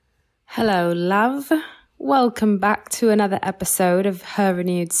Hello, love. Welcome back to another episode of Her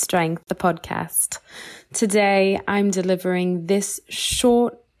Renewed Strength, the podcast. Today, I'm delivering this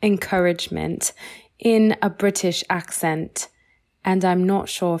short encouragement in a British accent, and I'm not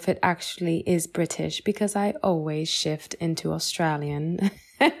sure if it actually is British because I always shift into Australian.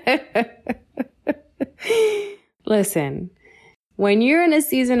 Listen, when you're in a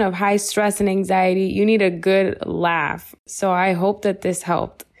season of high stress and anxiety, you need a good laugh. So I hope that this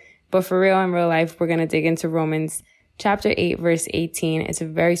helped. But for real, in real life, we're going to dig into Romans chapter 8, verse 18. It's a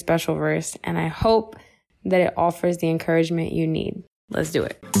very special verse, and I hope that it offers the encouragement you need. Let's do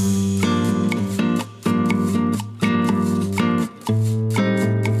it.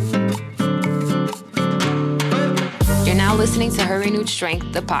 You're now listening to Her Renewed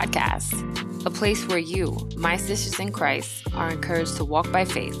Strength, the podcast, a place where you, my sisters in Christ, are encouraged to walk by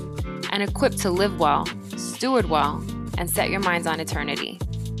faith and equipped to live well, steward well, and set your minds on eternity.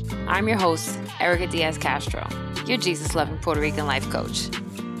 I'm your host, Erica Diaz Castro, your Jesus-loving Puerto Rican life coach.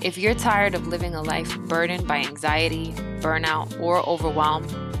 If you're tired of living a life burdened by anxiety, burnout, or overwhelm,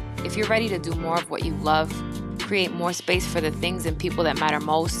 if you're ready to do more of what you love, create more space for the things and people that matter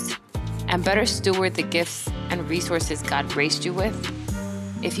most, and better steward the gifts and resources God graced you with,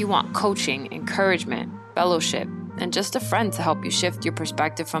 if you want coaching, encouragement, fellowship, and just a friend to help you shift your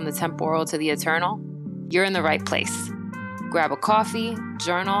perspective from the temporal to the eternal, you're in the right place. Grab a coffee,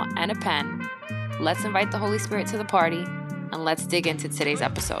 journal, and a pen. Let's invite the Holy Spirit to the party, and let's dig into today's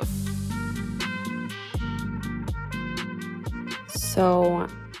episode. So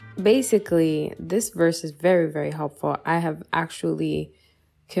basically, this verse is very, very helpful. I have actually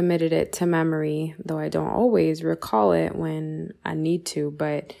committed it to memory, though I don't always recall it when I need to,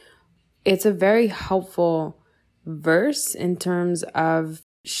 but it's a very helpful verse in terms of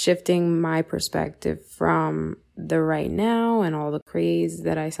shifting my perspective from the right now and all the craze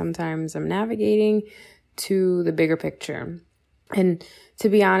that I sometimes am navigating to the bigger picture. And to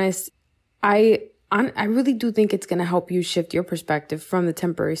be honest, I really do think it's going to help you shift your perspective from the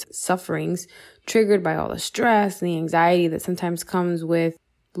temporary sufferings triggered by all the stress and the anxiety that sometimes comes with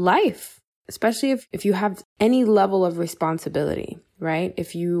life, especially if you have any level of responsibility, right?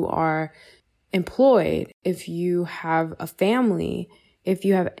 If you are employed, if you have a family, if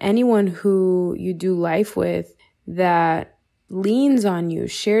you have anyone who you do life with that leans on you,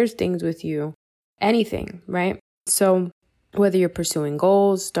 shares things with you, anything, right? So whether you're pursuing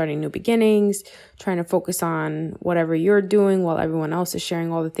goals, starting new beginnings, trying to focus on whatever you're doing while everyone else is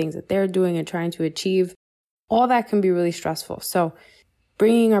sharing all the things that they're doing and trying to achieve, all that can be really stressful. So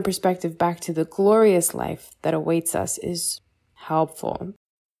bringing our perspective back to the glorious life that awaits us is helpful.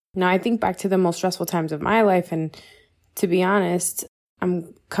 Now, I think back to the most stressful times of my life, and to be honest,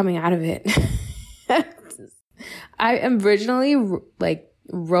 I'm coming out of it. I originally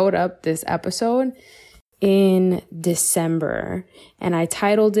wrote up this episode in December, and I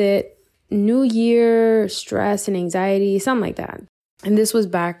titled it New Year, Stress and Anxiety, something like that. And this was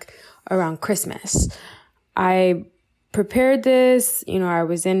back around Christmas. I prepared this, I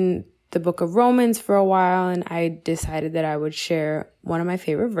was in the book of Romans for a while, and I decided that I would share one of my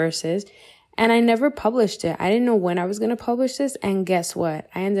favorite verses. And I never published it. I didn't know when I was going to publish this. And guess what?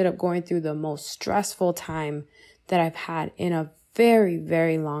 I ended up going through the most stressful time that I've had in a very,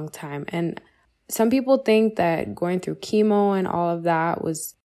 very long time. And some people think that going through chemo and all of that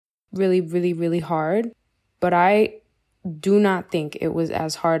was really, really, really hard. But I do not think it was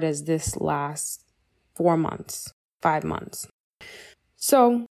as hard as this last 4 months, 5 months.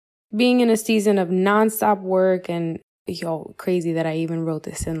 So being in a season of nonstop work and crazy that I even wrote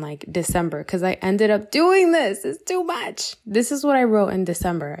this in December because I ended up doing this. It's too much. This is what I wrote in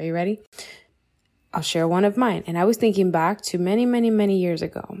December. Are you ready? I'll share one of mine. And I was thinking back to many, many, many years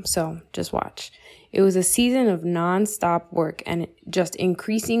ago. So just watch. It was a season of nonstop work and just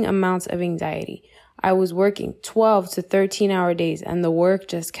increasing amounts of anxiety. I was working 12 to 13-hour days and the work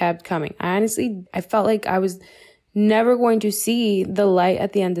just kept coming. I felt like I was never going to see the light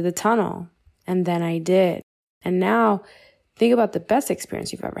at the end of the tunnel. And then I did. And now think about the best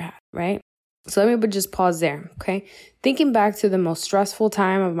experience you've ever had, right? So let me just pause there, okay? Thinking back to the most stressful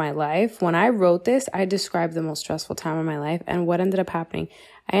time of my life, when I wrote this, I described the most stressful time of my life and what ended up happening.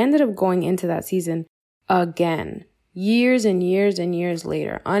 I ended up going into that season again, years and years and years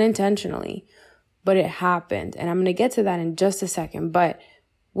later, unintentionally, but it happened. And I'm going to get to that in just a second. But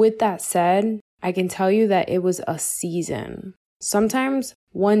with that said, I can tell you that it was a season. Sometimes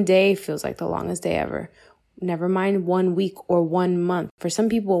one day feels like the longest day ever. Never mind 1 week or 1 month. For some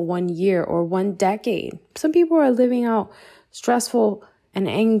people, 1 year or 1 decade. Some people are living out stressful and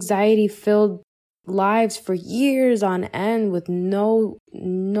anxiety-filled lives for years on end with no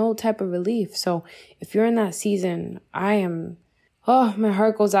type of relief. So if you're in that season, my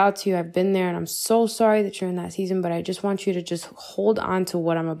heart goes out to you. I've been there, and I'm so sorry that you're in that season, but I just want you to just hold on to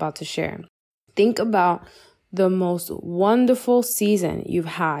what I'm about to share. Think about the most wonderful season you've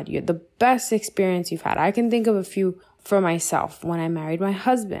had, the best experience you've had. I can think of a few for myself. When I married my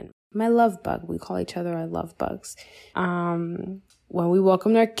husband, my love bug, we call each other our love bugs. When we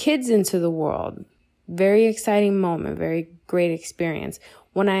welcomed our kids into the world, very exciting moment, very great experience.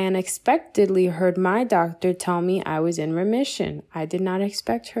 When I unexpectedly heard my doctor tell me I was in remission. I did not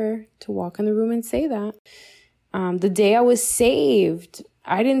expect her to walk in the room and say that. The day I was saved,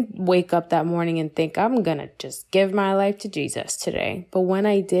 I didn't wake up that morning and think I'm going to just give my life to Jesus today. But when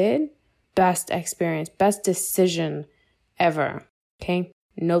I did, best experience, best decision ever. Okay.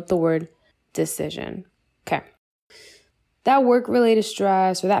 Note the word decision. Okay. That work-related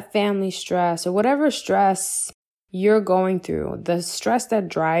stress or that family stress or whatever stress you're going through, the stress that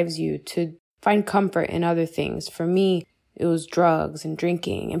drives you to find comfort in other things. For me, it was drugs and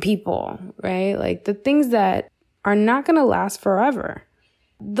drinking and people, right? Like the things that are not going to last forever.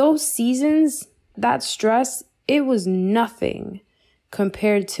 Those seasons, that stress, it was nothing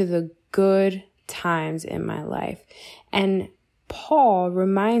compared to the good times in my life. And Paul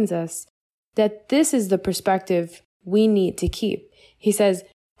reminds us that this is the perspective we need to keep. He says,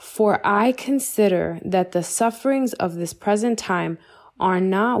 "For I consider that the sufferings of this present time are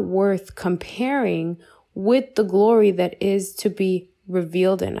not worth comparing with the glory that is to be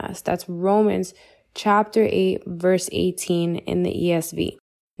revealed in us." That's Romans chapter 8, verse 18 in the ESV.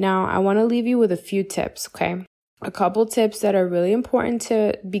 Now, I want to leave you with a few tips, okay? A couple tips that are really important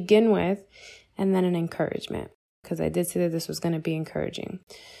to begin with, and then an encouragement, because I did say that this was going to be encouraging.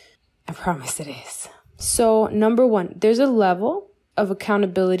 I promise it is. So, number one, there's a level of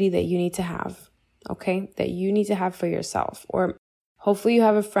accountability that you need to have, okay? That you need to have for yourself. Or hopefully you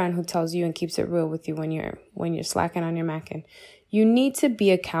have a friend who tells you and keeps it real with you when you're slacking on your macking. You need to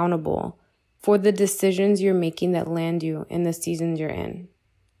be accountable for the decisions you're making that land you in the seasons you're in.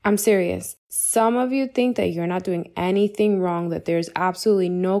 I'm serious. Some of you think that you're not doing anything wrong, that there's absolutely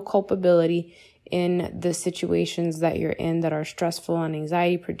no culpability in the situations that you're in that are stressful and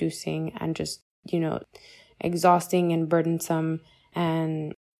anxiety producing and just, exhausting and burdensome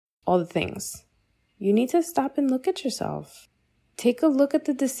and all the things. You need to stop and look at yourself. Take a look at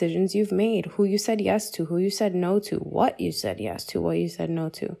the decisions you've made, who you said yes to, who you said no to, what you said yes to, what you said no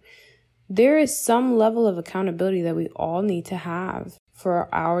to. There is some level of accountability that we all need to have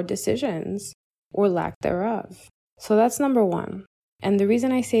for our decisions or lack thereof. So that's number one. And the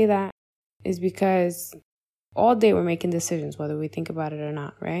reason I say that is because all day we're making decisions, whether we think about it or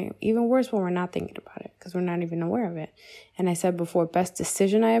not, right? Even worse when we're not thinking about it because we're not even aware of it. And I said before, best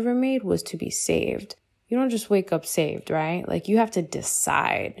decision I ever made was to be saved. You don't just wake up saved, right? Like you have to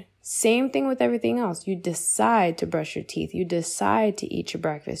decide. Same thing with everything else. You decide to brush your teeth. You decide to eat your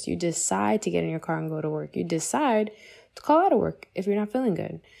breakfast. You decide to get in your car and go to work. You decide to call out of work if you're not feeling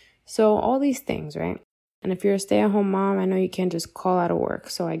good. So all these things, right? And if you're a stay-at-home mom, I know you can't just call out of work.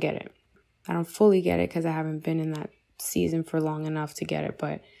 So I get it. I don't fully get it because I haven't been in that season for long enough to get it.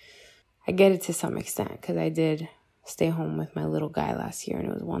 But I get it to some extent because I did stay home with my little guy last year and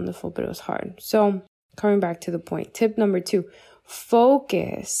it was wonderful, but it was hard. So coming back to the point, tip number 2,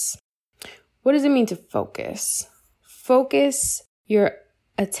 focus. What does it mean to focus? Focus your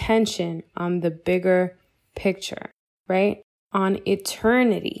attention on the bigger picture, right? On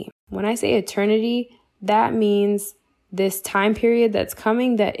eternity. When I say eternity, that means this time period that's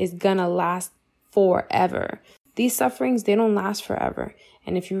coming that is gonna last forever. These sufferings, they don't last forever.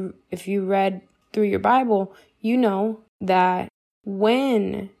 And if you read through your Bible, you know that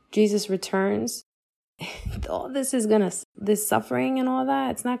when Jesus returns, all this suffering and all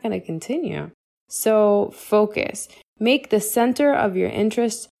that, it's not gonna continue. So focus. Make the center of your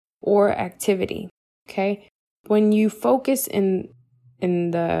interest or activity. Okay? When you focus in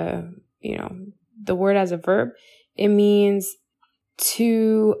the, the word as a verb, it means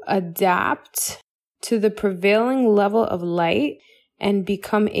to adapt to the prevailing level of light and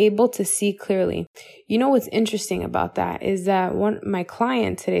become able to see clearly. You know what's interesting about that is that my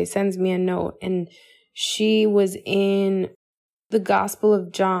client today sends me a note and she was in the Gospel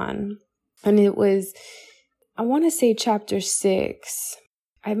of John and it was, I want to say chapter 6.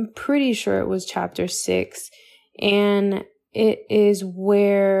 I'm pretty sure it was chapter 6 and it is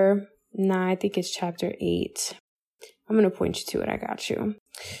where, I think it's chapter 8. I'm going to point you to it. I got you.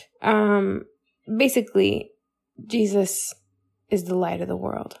 Basically, Jesus is the light of the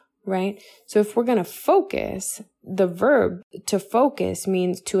world. right? So if we're going to focus, the verb to focus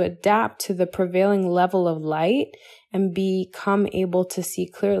means to adapt to the prevailing level of light and become able to see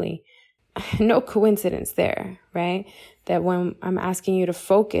clearly. No coincidence there, right? That when I'm asking you to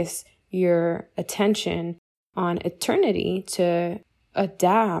focus your attention on eternity, to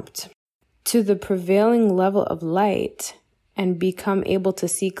adapt to the prevailing level of light and become able to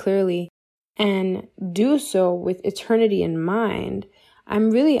see clearly and do so with eternity in mind,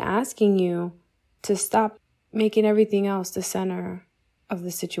 I'm really asking you to stop making everything else the center of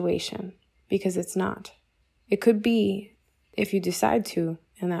the situation, because it's not. It could be if you decide to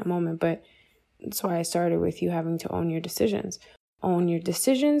in that moment, but that's why I started with you having to own your decisions. Own your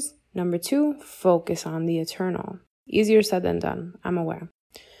decisions. Number 2, focus on the eternal. Easier said than done, I'm aware.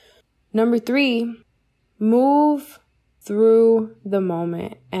 Number 3, move through the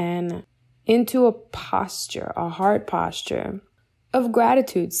moment and into a posture, a heart posture of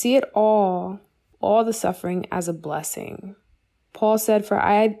gratitude. See it all the suffering as a blessing. Paul said, "For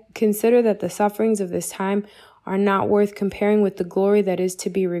I consider that the sufferings of this time are not worth comparing with the glory that is to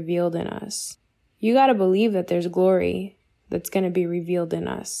be revealed in us." You got to believe that there's glory that's going to be revealed in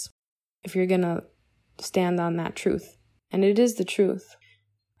us if you're going to stand on that truth. And it is the truth.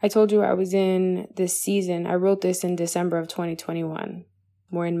 I told you I was in this season. I wrote this in December of 2021.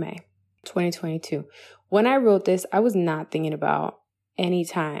 We're in May 2022. When I wrote this, I was not thinking about any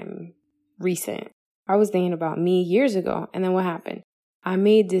time recent. I was thinking about me years ago. And then what happened? I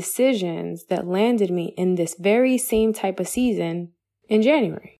made decisions that landed me in this very same type of season in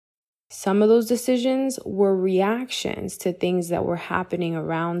January. Some of those decisions were reactions to things that were happening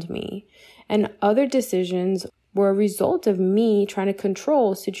around me. And other decisions were a result of me trying to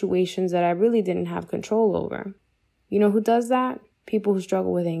control situations that I really didn't have control over. You know who does that? People who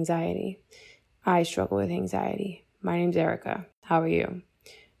struggle with anxiety. I struggle with anxiety. My name's Erica. How are you?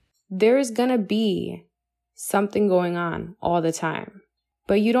 There is going to be something going on all the time.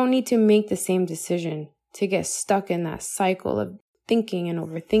 But you don't need to make the same decision to get stuck in that cycle of thinking and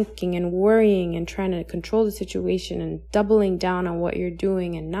overthinking and worrying and trying to control the situation and doubling down on what you're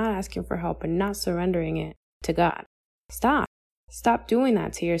doing and not asking for help and not surrendering it to God. Stop doing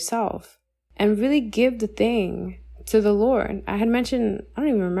that to yourself and really give the thing to the Lord. I had mentioned, I don't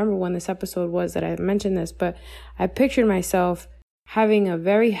even remember when this episode was that I mentioned this, but I pictured myself having a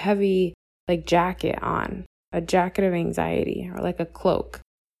very heavy jacket on, a jacket of anxiety or like a cloak.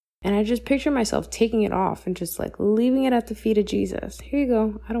 And I just picture myself taking it off and just leaving it at the feet of Jesus. Here you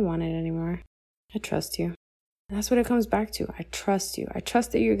go. I don't want it anymore. I trust you. And that's what it comes back to. I trust you. I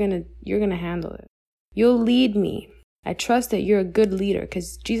trust that you're going to handle it. You'll lead me. I trust that you're a good leader,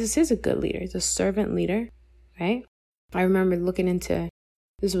 because Jesus is a good leader. He's a servant leader, right? I remember looking into,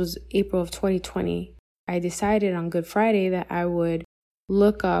 this was April of 2020. I decided on Good Friday that I would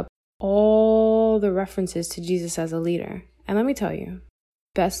look up all the references to Jesus as a leader. And let me tell you,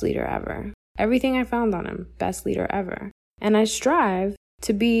 best leader ever. Everything I found on him, best leader ever. And I strive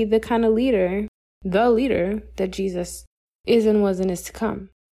to be the kind of leader, the leader that Jesus is and was and is to come.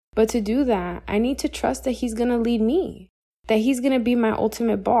 But to do that, I need to trust that he's going to lead me, that he's going to be my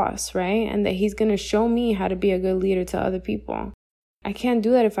ultimate boss, right? And that he's going to show me how to be a good leader to other people. I can't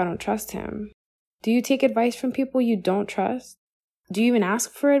do that if I don't trust him. Do you take advice from people you don't trust? Do you even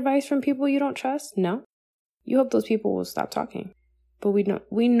ask for advice from people you don't trust? No. You hope those people will stop talking. But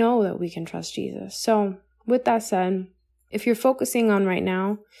we know that we can trust Jesus. So with that said, if you're focusing on right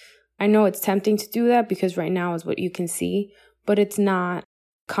now, I know it's tempting to do that because right now is what you can see, but it's not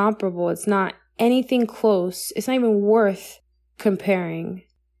comparable. It's not anything close. It's not even worth comparing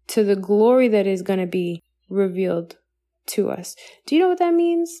to the glory that is going to be revealed to us. Do you know what that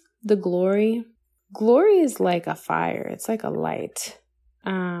means? The glory. Glory is like a fire. It's like a light.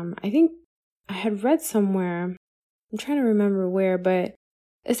 I think I had read somewhere, I'm trying to remember where, but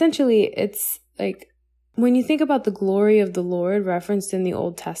essentially it's like when you think about the glory of the Lord referenced in the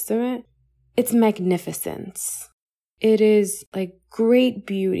Old Testament, it's magnificence. It is great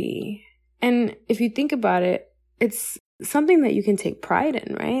beauty. And if you think about it, it's something that you can take pride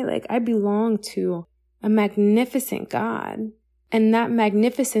in, right? I belong to a magnificent God. And that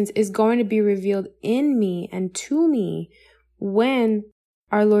magnificence is going to be revealed in me and to me when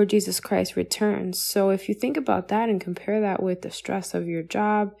our Lord Jesus Christ returns. So if you think about that and compare that with the stress of your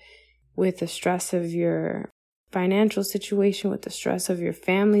job, with the stress of your financial situation, with the stress of your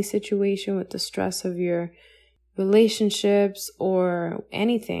family situation, with the stress of your relationships or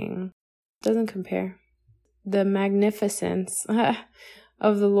anything, it doesn't compare. The magnificence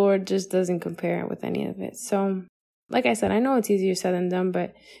of the Lord just doesn't compare with any of it. So like I said, I know it's easier said than done,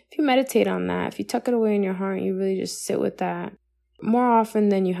 but if you meditate on that, if you tuck it away in your heart, you really just sit with that, more often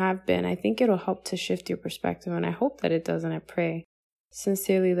than you have been. I think it'll help to shift your perspective, and I hope that it does, and I pray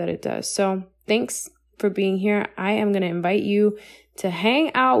sincerely that it does. So thanks for being here. I am going to invite you to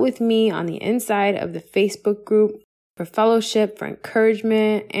hang out with me on the inside of the Facebook group for fellowship, for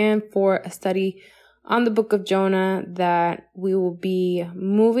encouragement, and for a study on the book of Jonah that we will be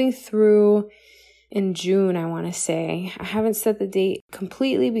moving through in June, I want to say. I haven't set the date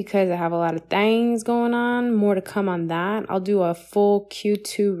completely because I have a lot of things going on. More to come on that. I'll do a full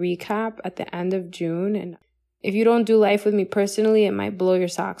Q2 recap at the end of June. And if you don't do life with me personally, it might blow your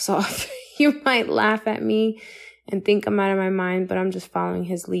socks off. You might laugh at me and think I'm out of my mind, but I'm just following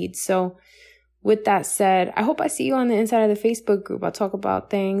his lead. So with that said, I hope I see you on the inside of the Facebook group. I'll talk about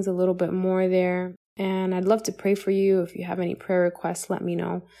things a little bit more there. And I'd love to pray for you. If you have any prayer requests, let me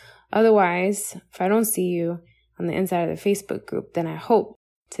know. Otherwise, if I don't see you on the inside of the Facebook group, then I hope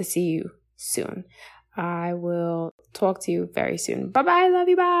to see you soon. I will talk to you very soon. Bye-bye. Love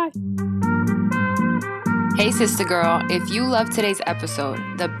you. Bye. Hey, sister girl. If you love today's episode,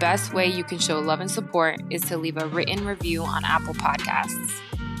 the best way you can show love and support is to leave a written review on Apple Podcasts.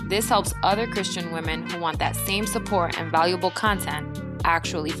 This helps other Christian women who want that same support and valuable content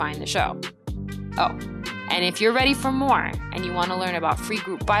actually find the show. Oh, and if you're ready for more and you want to learn about free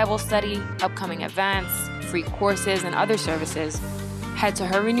group Bible study, upcoming events, free courses, and other services, head to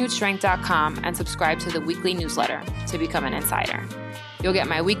herrenewedstrength.com and subscribe to the weekly newsletter to become an insider. You'll get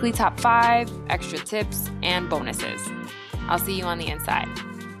my weekly top 5, extra tips, and bonuses. I'll see you on the inside.